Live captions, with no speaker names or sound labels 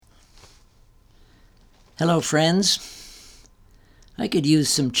Hello, friends. I could use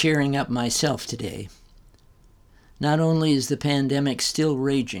some cheering up myself today. Not only is the pandemic still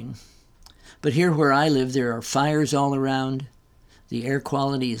raging, but here where I live there are fires all around, the air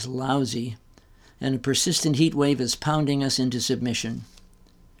quality is lousy, and a persistent heat wave is pounding us into submission.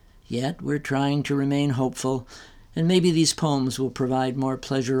 Yet we're trying to remain hopeful, and maybe these poems will provide more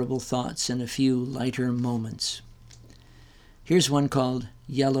pleasurable thoughts and a few lighter moments. Here's one called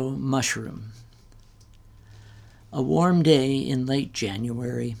Yellow Mushroom. A warm day in late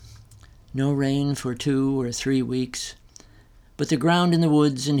January. No rain for 2 or 3 weeks, but the ground in the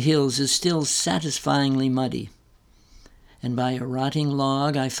woods and hills is still satisfyingly muddy. And by a rotting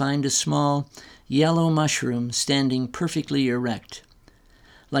log I find a small yellow mushroom standing perfectly erect,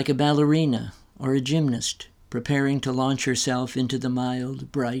 like a ballerina or a gymnast preparing to launch herself into the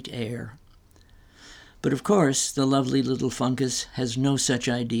mild, bright air. But of course, the lovely little fungus has no such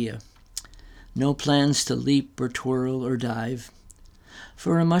idea. No plans to leap or twirl or dive.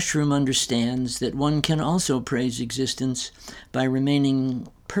 For a mushroom understands that one can also praise existence by remaining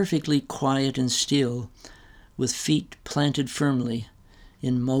perfectly quiet and still, with feet planted firmly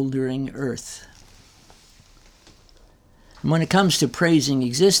in moldering earth. And when it comes to praising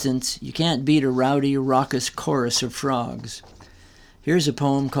existence, you can't beat a rowdy, raucous chorus of frogs. Here's a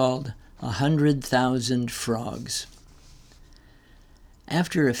poem called 100,000 Frogs.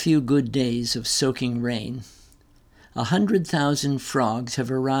 After a few good days of soaking rain, 100,000 frogs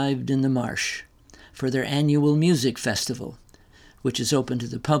have arrived in the marsh for their annual music festival, which is open to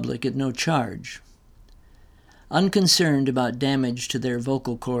the public at no charge. Unconcerned about damage to their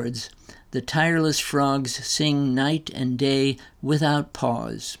vocal cords, the tireless frogs sing night and day without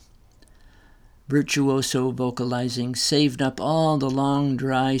pause. Virtuoso vocalizing saved up all the long,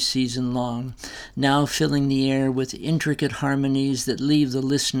 dry season long, now filling the air with intricate harmonies that leave the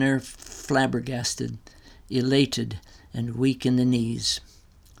listener flabbergasted, elated, and weak in the knees.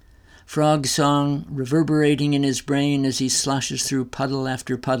 Frog song reverberating in his brain as he sloshes through puddle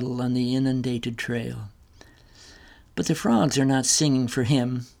after puddle on the inundated trail. But the frogs are not singing for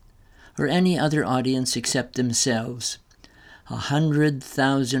him or any other audience except themselves.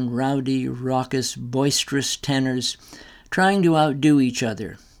 100,000 rowdy, raucous, boisterous tenors trying to outdo each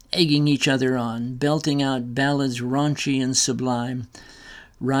other, egging each other on, belting out ballads raunchy and sublime,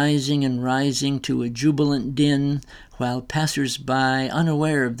 rising and rising to a jubilant din while passers-by,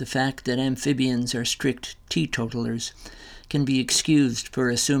 unaware of the fact that amphibians are strict teetotalers, can be excused for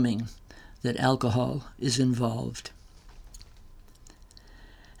assuming that alcohol is involved.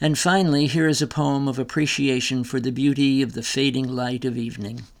 And finally, here is a poem of appreciation for the beauty of the fading light of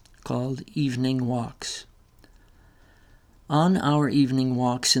evening, called Evening Walks. On our evening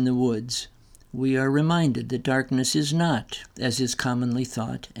walks in the woods, we are reminded that darkness is not, as is commonly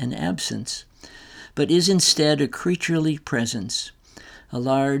thought, an absence, but is instead a creaturely presence, a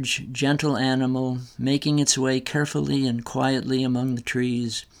large, gentle animal making its way carefully and quietly among the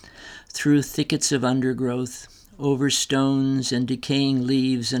trees, through thickets of undergrowth, over stones and decaying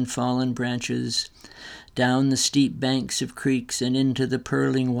leaves and fallen branches, down the steep banks of creeks and into the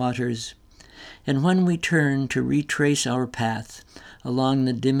purling waters. And when we turn to retrace our path along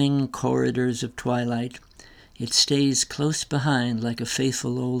the dimming corridors of twilight, it stays close behind like a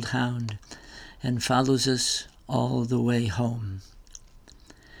faithful old hound and follows us all the way home.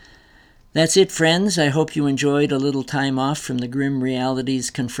 That's it, friends. I hope you enjoyed a little time off from the grim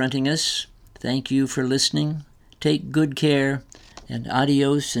realities confronting us. Thank you for listening. Take good care, and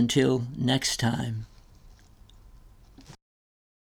adios until next time.